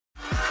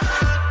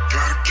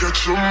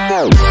catch 'em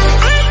all.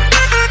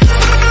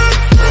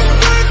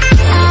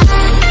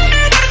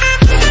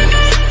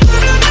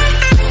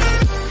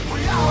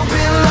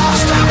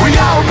 We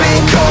all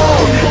been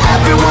cold.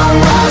 Everyone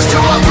rise to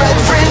our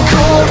brethren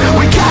code.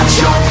 We got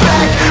your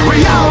back. We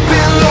all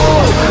been low.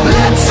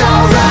 Let's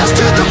all rise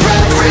to the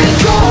brethren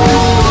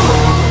code.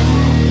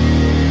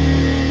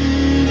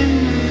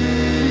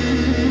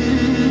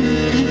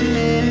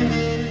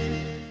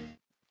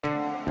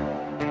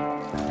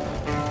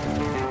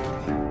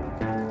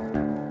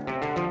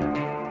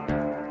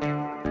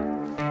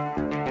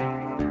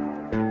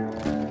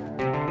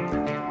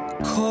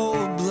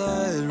 Cold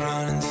blood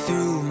running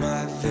through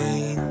my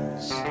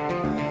veins.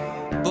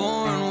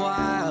 Born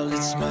wild,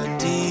 it's my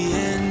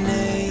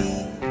DNA.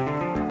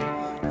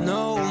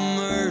 No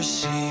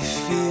mercy,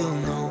 feel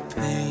no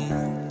pain.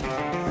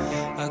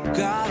 I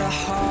got a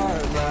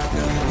heart like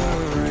a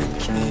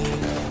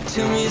hurricane.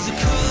 Tell me, is the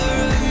color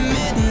of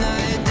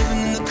midnight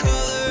different than the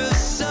color of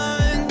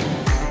sun?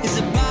 Is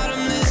a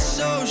bottomless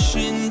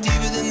ocean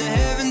deeper than the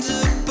heavens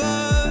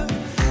above?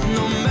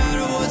 No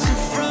matter what's in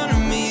front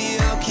of me,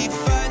 I'll keep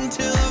fighting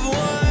till I've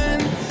won.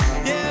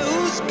 Yeah,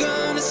 who's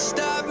gonna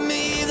stop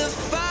me? The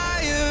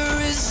fire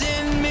is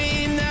in me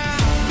now.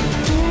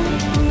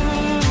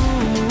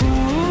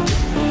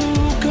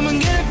 Come and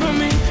get it from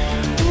me.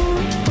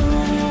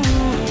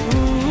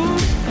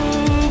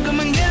 Come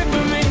and get it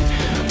from me.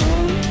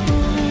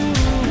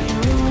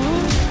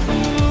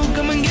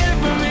 Come and get it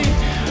from me.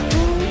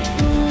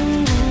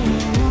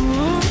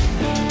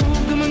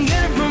 Come and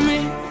get it from me.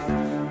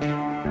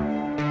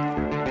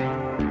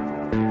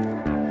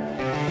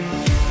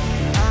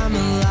 I'm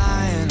a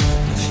lion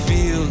on the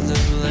field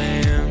of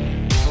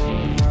lambs.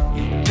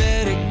 You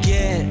better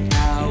get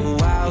out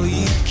while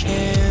you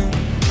can.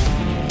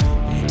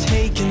 I'm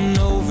taking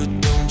over,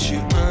 don't you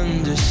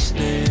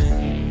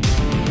understand?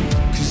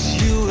 'Cause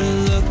you were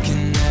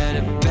looking at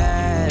a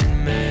bad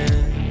man.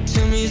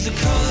 Tell me, is the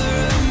color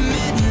of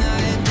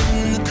midnight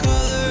different than the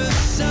color of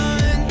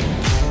sun?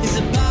 Is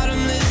a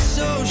bottomless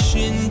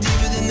ocean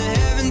deeper than the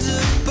heavens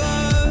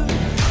above?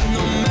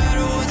 No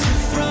matter what's in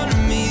front of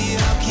me,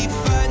 I'll keep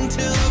fighting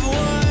till I've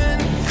won.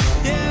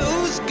 Yeah,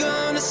 who's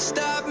gonna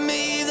stop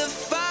me? The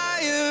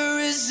fire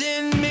is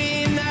in me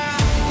now.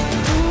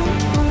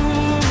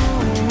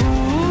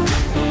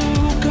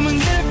 Come and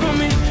get it from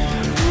me.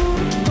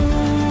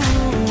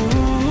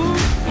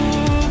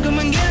 Come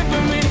and get it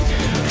from me.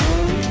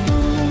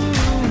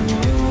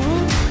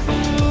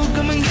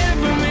 Come and get it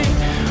from me.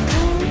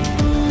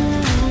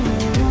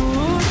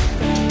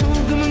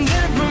 Come and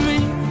get it from me.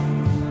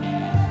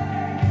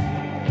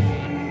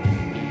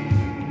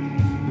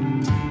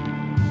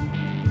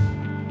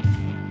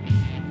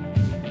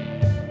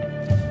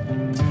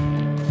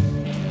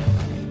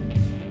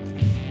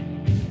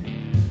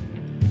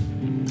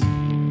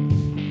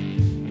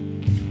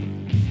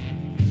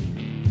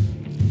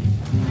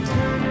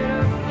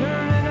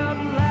 Turn it up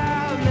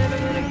loud, never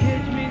gonna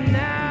catch me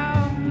now.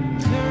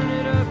 Turn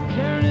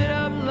it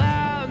up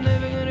loud,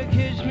 never gonna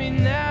catch me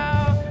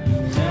now.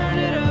 Turn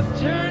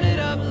it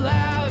up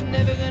loud,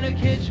 never gonna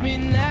catch me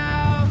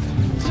now.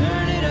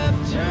 Turn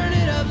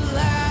it up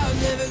loud,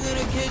 never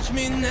gonna catch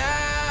me now.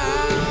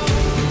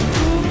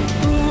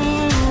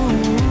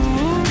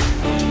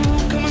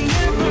 Come and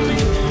get it from me.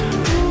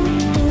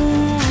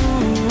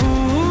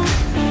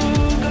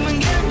 Come and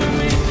get it from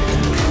me.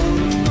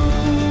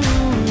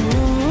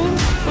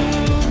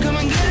 Come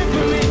and get it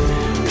from me.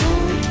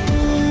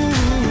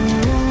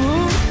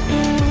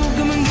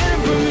 Come and get it from me. Come and get it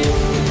from me.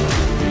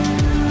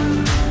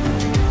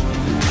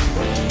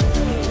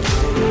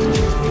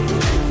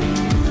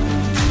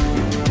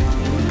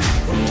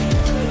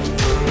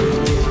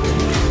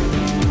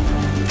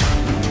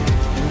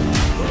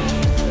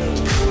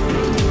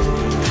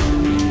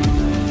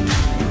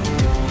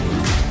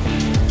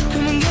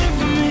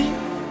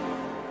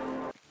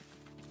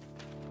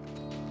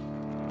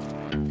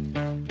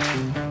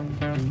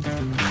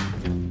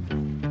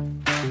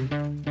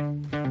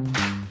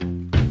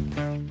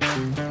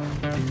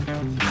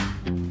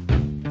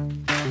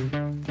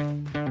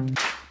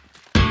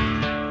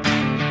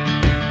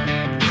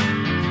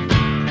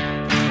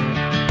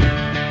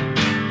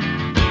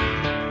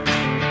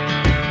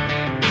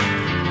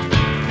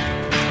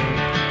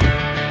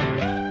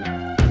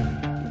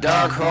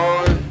 Dark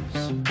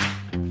horse,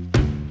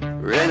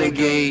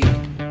 renegade,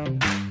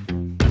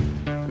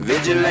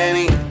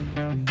 vigilante,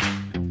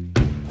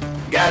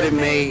 got it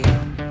made.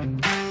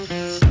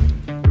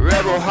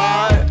 Rebel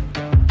heart,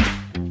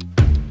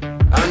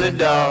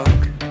 underdog,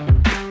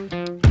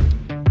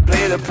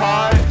 play the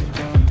part.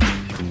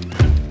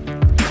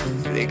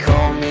 They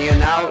call me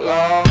an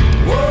outlaw.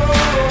 Whoa,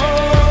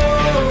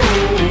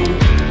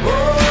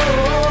 whoa,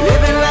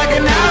 living like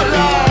an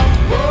outlaw.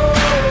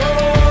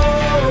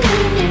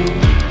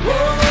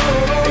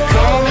 They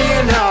call me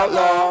an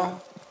outlaw.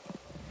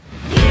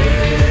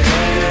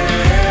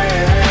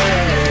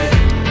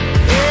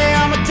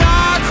 Yeah, I'm a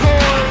dark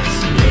horse.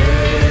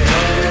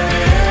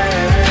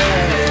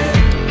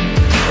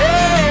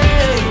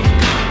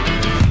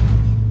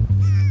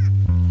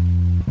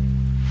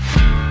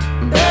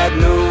 Bad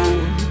news.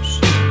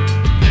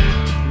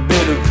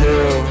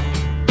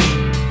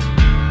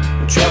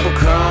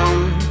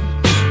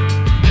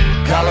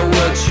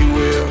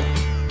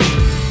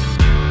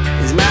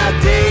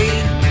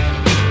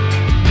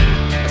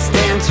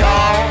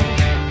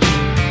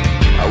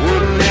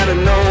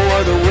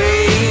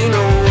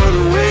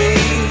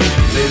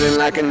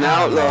 like an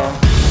outlaw.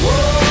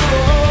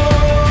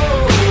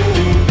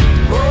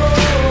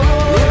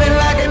 Living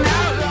like an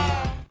outlaw.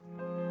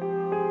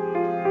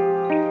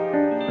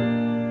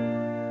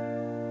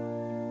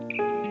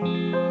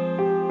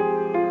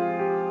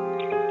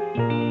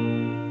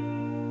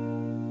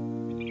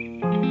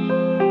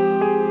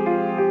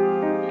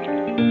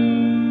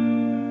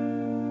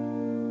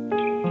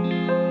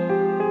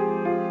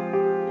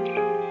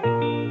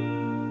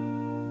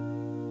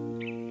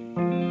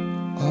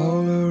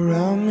 All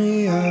around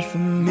me are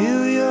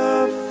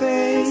familiar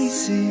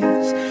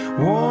faces,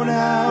 worn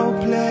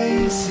out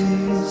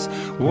places,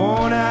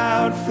 worn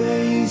out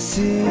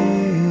faces,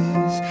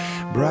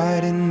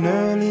 bright and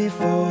early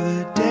for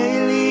the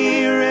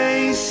daily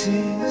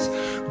races,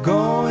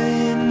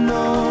 going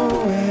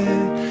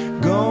nowhere,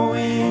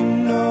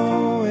 going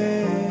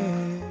nowhere.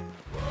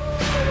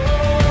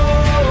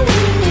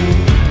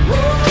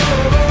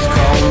 Just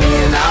call me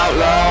an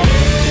outlaw.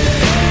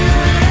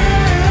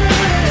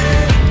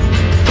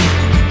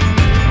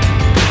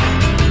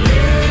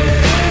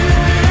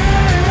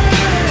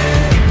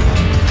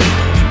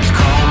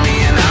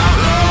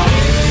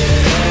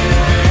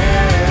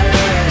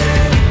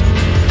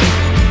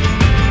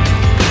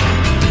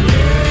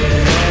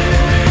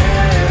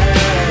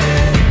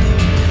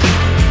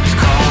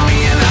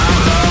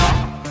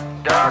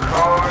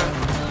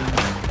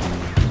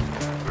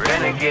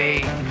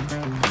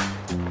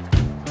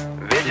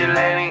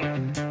 Vigilante,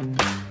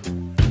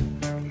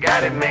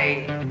 got it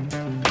made.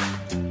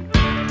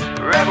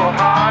 Rebel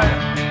heart,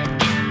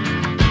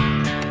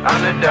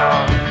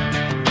 underdog,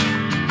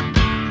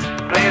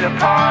 play the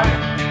part.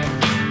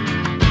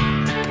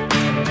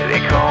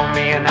 They call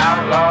me an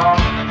outlaw.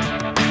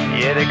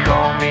 Yeah, they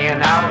call me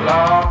an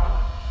outlaw.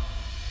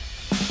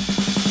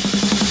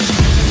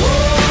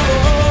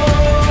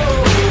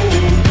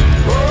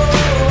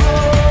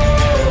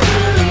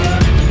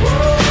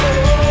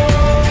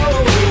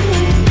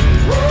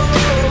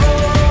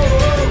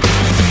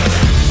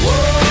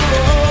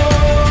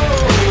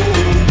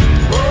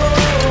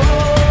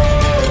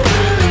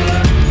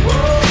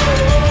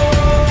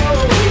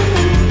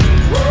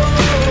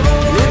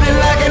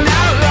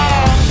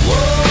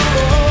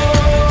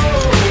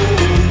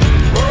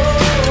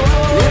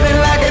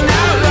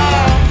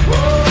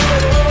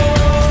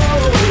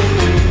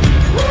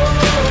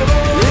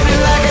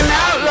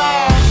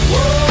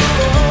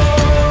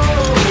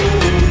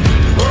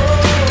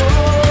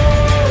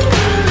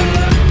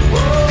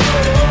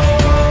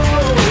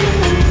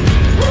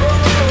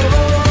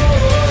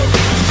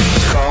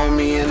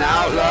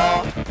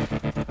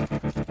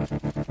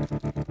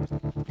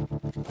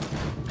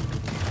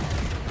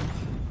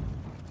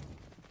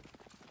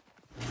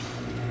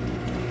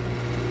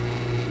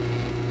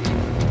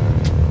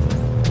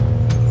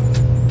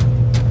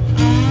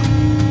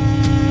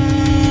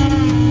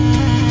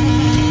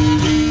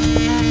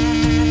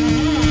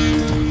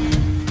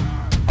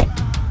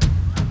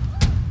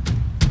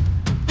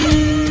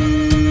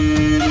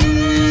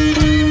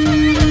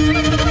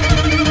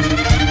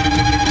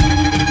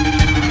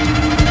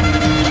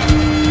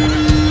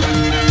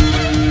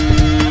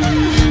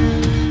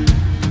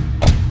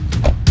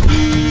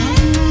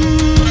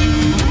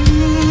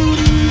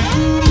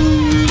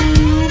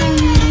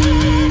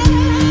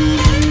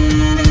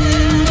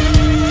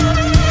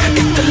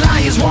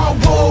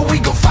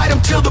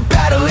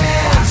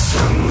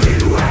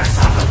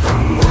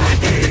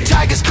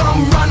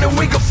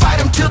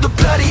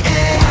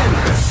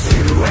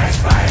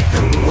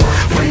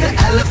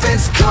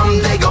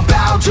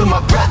 To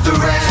my brethren,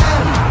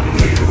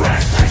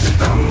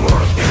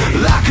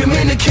 lock him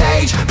in a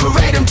cage,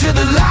 parade him to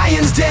the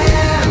lion's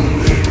den.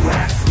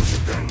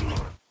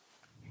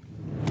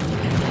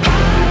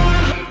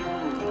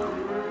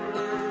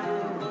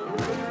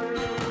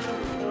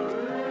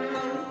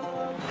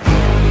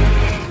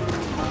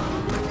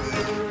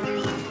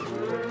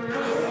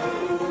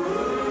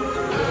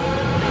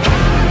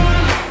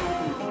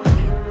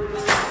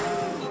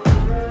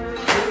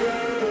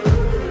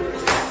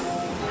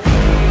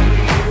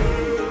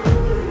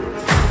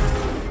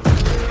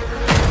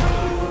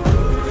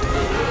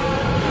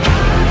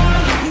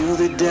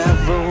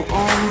 Devil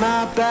on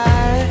my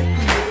back,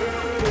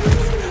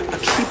 I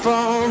keep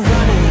on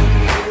running,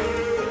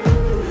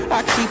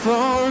 I keep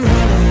on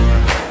running.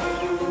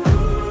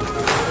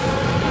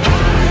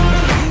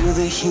 Feel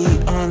the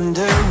heat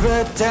under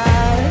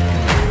attack,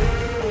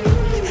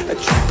 I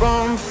keep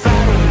on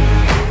fighting,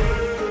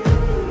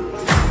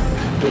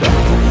 but I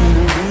can hear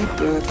the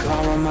Reaper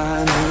calling my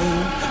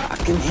name. I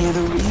can hear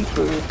the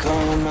Reaper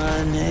calling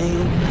my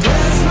name.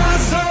 Bless my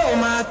soul,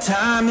 my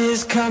time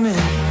is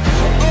coming.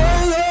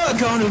 Oh Lord,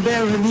 gonna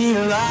bury me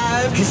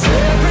alive. 'Cause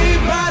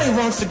everybody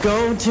wants to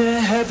go to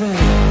heaven,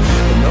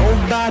 but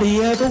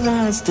nobody ever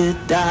wants to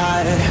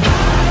die.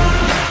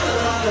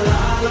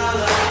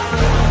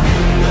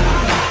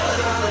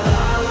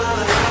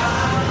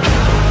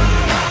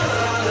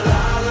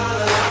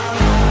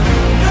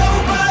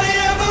 Nobody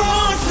ever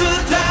wants to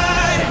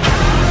die.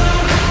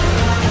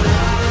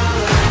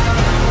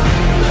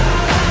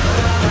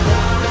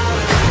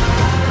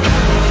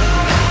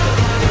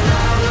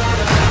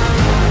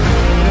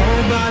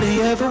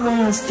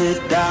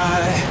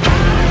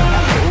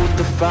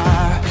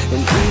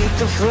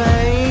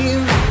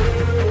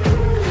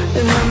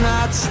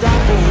 not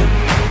stopping.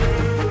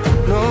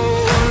 No,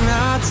 I'm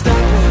not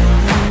stopping.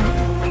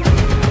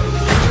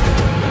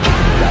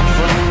 Back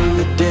from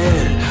the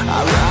dead, I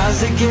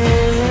rise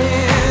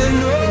again.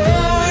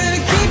 Oh, and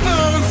I keep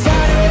on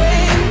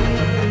fighting.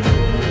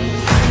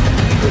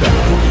 But I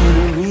can hear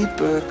the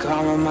Reaper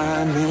calling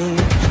my name.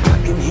 I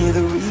can hear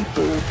the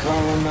Reaper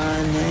calling my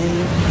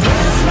name.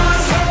 Bless my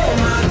soul,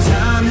 my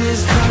time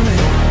is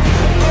coming.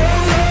 Oh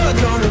Lord,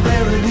 gonna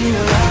bury me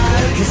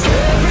alive. 'Cause